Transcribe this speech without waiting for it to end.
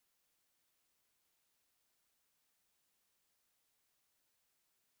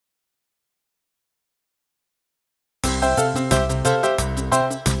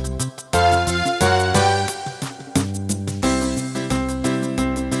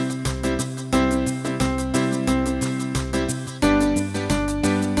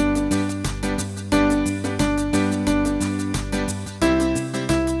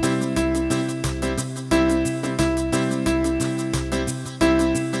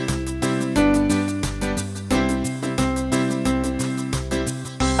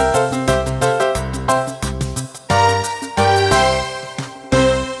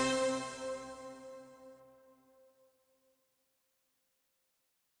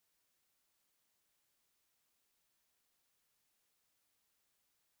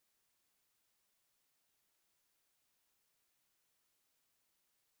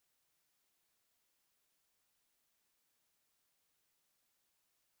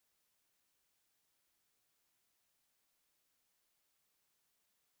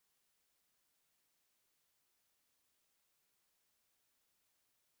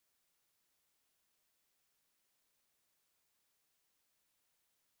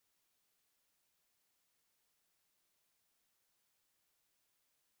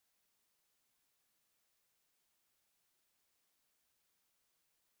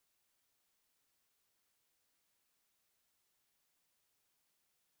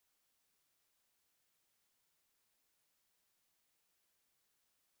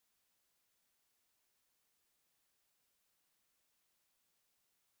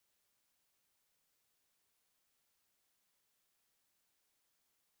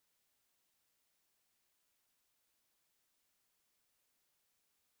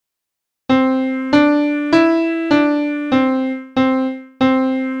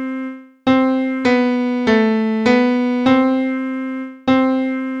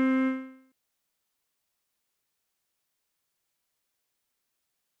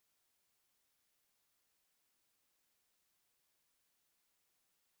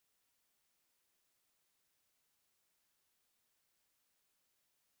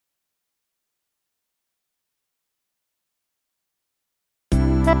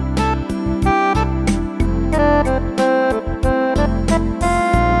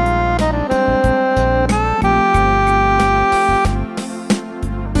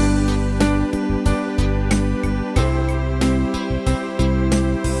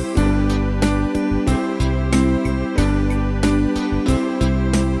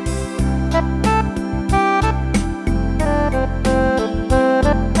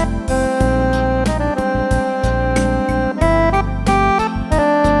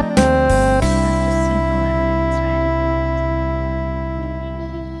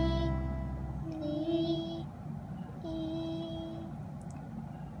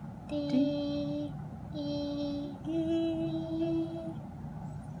D, E,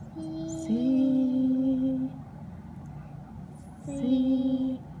 C, C,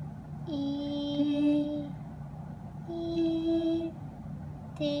 E,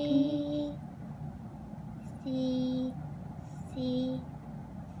 D, C, C,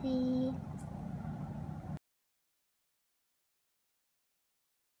 C.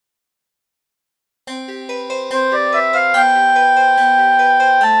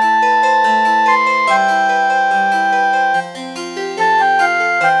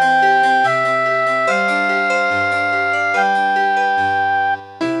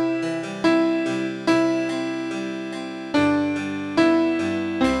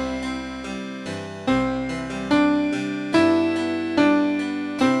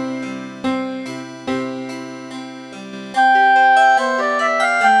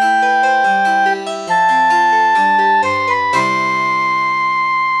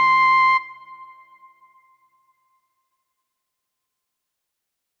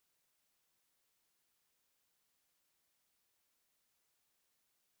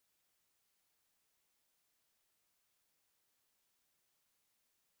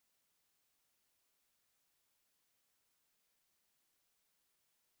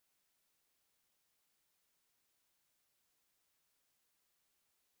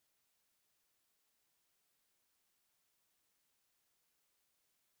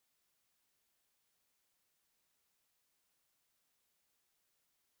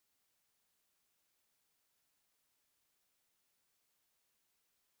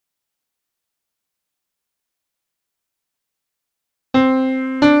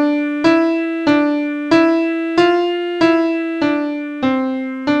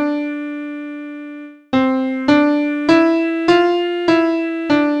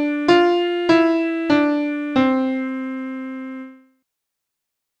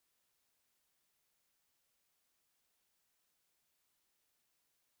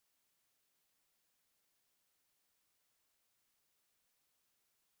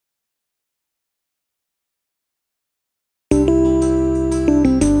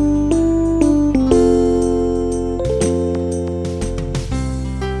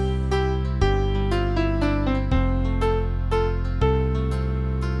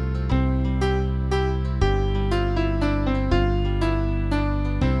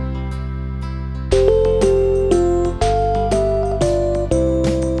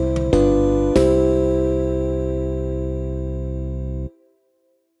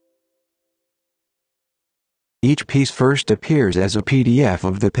 Each piece first appears as a PDF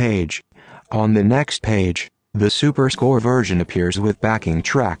of the page. On the next page, the SuperScore version appears with backing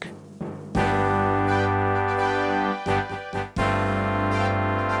track.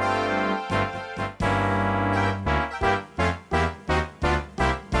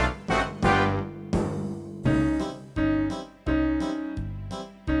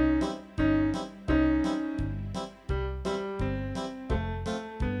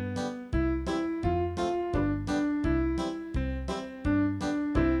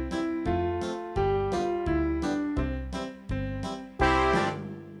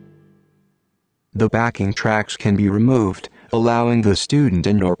 The backing tracks can be removed, allowing the student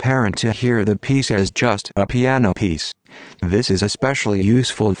and/or parent to hear the piece as just a piano piece. This is especially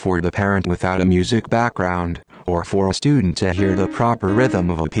useful for the parent without a music background, or for a student to hear the proper rhythm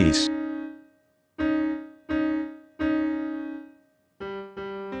of a piece.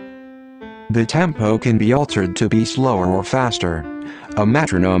 The tempo can be altered to be slower or faster. A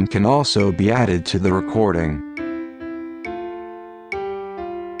metronome can also be added to the recording.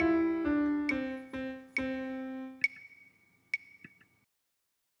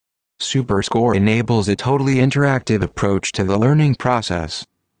 SuperScore enables a totally interactive approach to the learning process.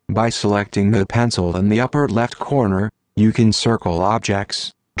 By selecting the pencil in the upper left corner, you can circle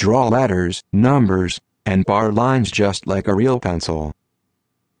objects, draw letters, numbers, and bar lines just like a real pencil.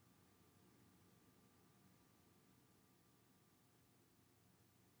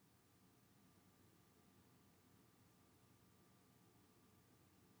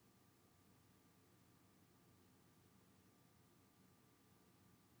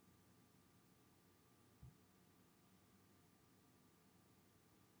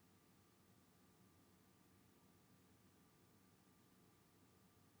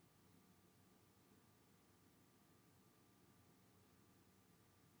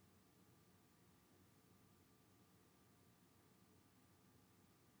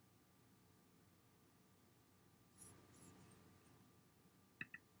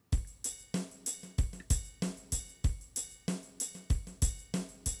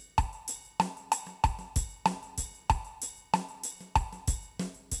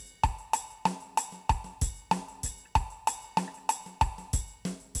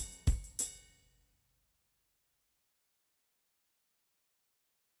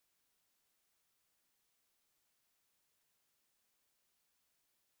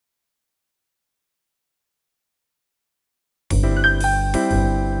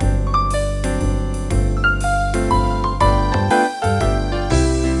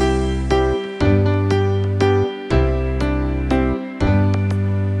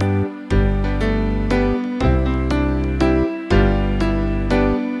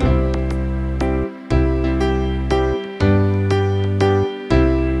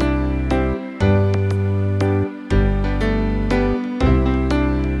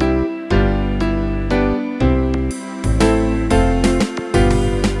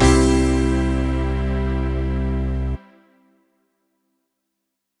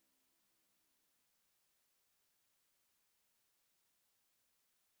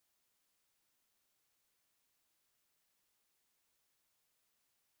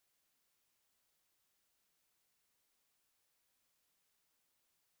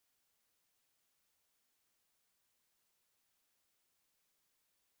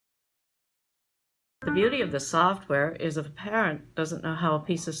 The beauty of the software is if a parent doesn't know how a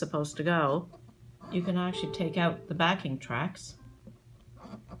piece is supposed to go, you can actually take out the backing tracks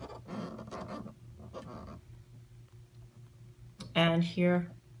and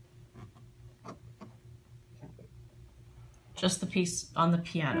hear just the piece on the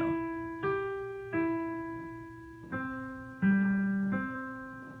piano.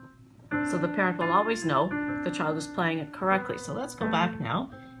 So the parent will always know the child is playing it correctly. So let's go back now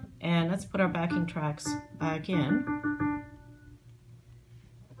and let's put our backing tracks back in.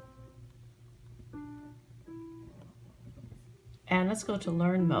 And let's go to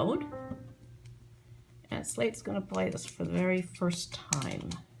learn mode. And Slate's going to play this for the very first time.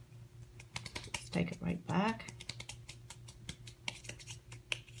 Let's take it right back.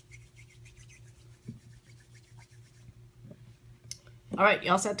 All right,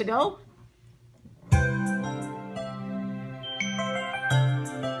 you all set to go?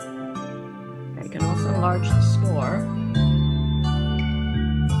 You can also enlarge the score.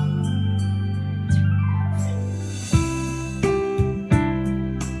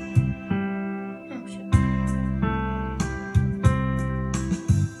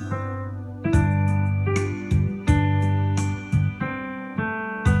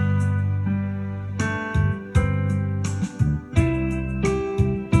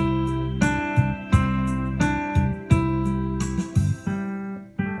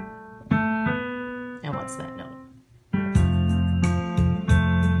 And what's that note?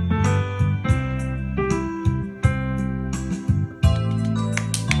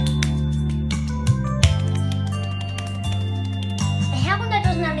 How come that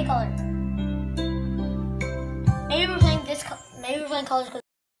doesn't have any color? Maybe we're playing this. Maybe we're playing colors.